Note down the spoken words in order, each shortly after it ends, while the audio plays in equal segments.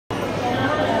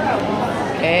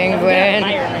Penguin.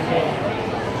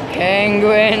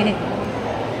 Penguin.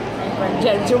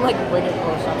 Yeah, zoom like really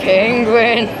close up.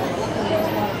 Penguin.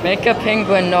 Make a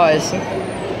penguin noise.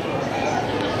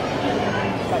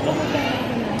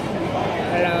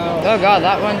 Hello. Oh god,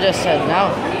 that one just said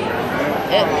no.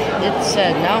 It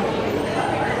said no.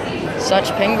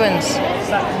 Such penguins.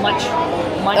 Much.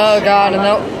 Oh god,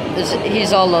 no.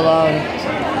 He's all alone.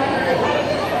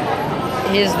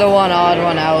 He's the one odd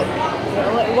one out.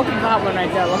 Look at that one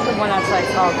right there. Look at the one that's like,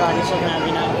 oh god, he's looking at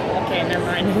me now. Okay, never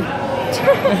mind.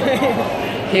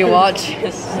 He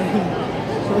watches.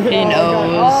 He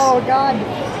knows. Oh god.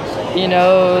 He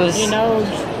knows. He knows.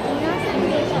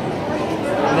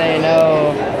 They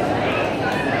know.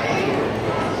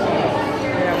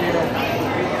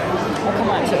 Oh, come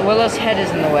on. So Willow's head is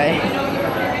in the way.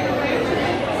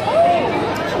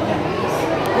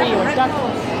 Were you a duck?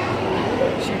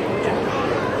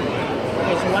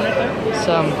 Okay, so one right there?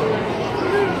 Some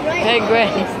penguin.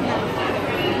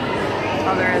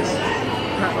 Oh, there is.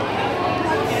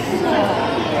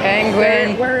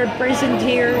 Penguin. We're imprisoned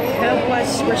here. Help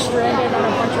us. We're stranded on a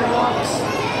bunch of rocks.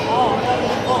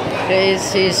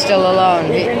 He's still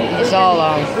alone. He's all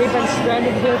alone. We've been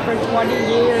stranded here for 20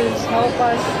 years. Help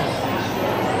us.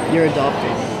 You're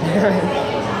adopted.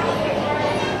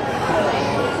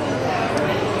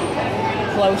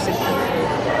 Close.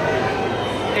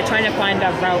 They're trying to find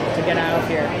a route to get out of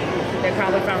here. They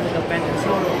probably found the dependency.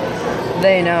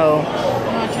 They know. You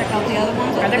want to check out the other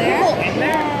ones Are up there there? people in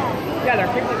there? Yeah, there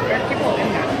are people in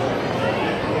there.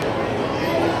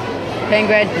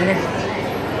 Penguin.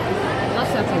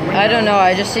 I don't know.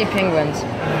 I just see penguins.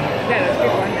 Yeah, there's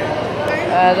people in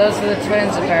there. Those are the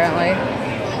twins, apparently.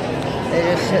 They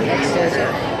just sit next to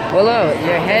us. Willow,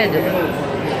 your head.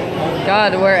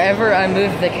 God, wherever I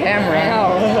move the camera.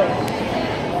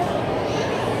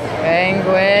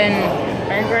 Penguin.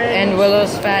 Penguin. And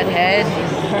Willow's fat head.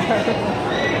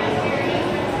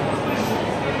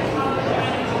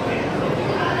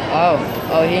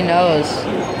 Oh, he knows.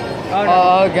 Oh, no.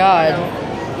 Oh God.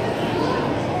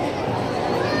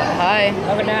 Hi.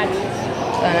 Look at that.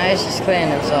 Oh, nice, just cleaning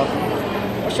himself.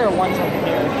 I'm sure one's over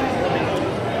here.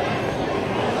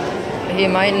 He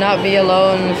might not be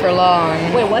alone for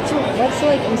long. Wait, what's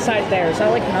like inside there? Is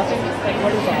that like nothing? Like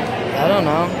what is that? I don't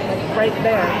know. Like right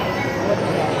there. What is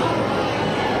that?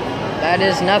 That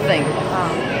is nothing. I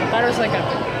thought it was like a.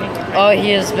 Oh,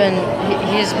 he's been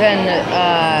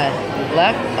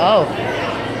left. Oh,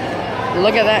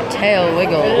 look at that tail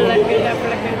wiggle.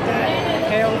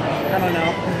 Tail? I don't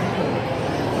know.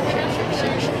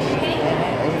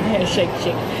 Shake.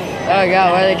 Oh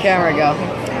God, where did the camera go?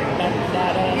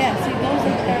 Yeah, see those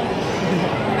are there.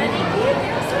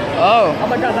 Oh, Oh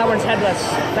my god, that one's headless.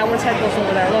 That one's headless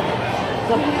over there. Look.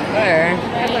 where?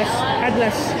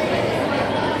 Headless.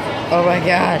 Oh my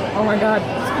God, Oh my god.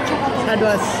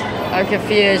 Headless. I'm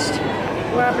confused.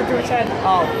 What happened to his head?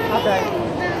 Oh, okay.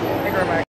 Take her back.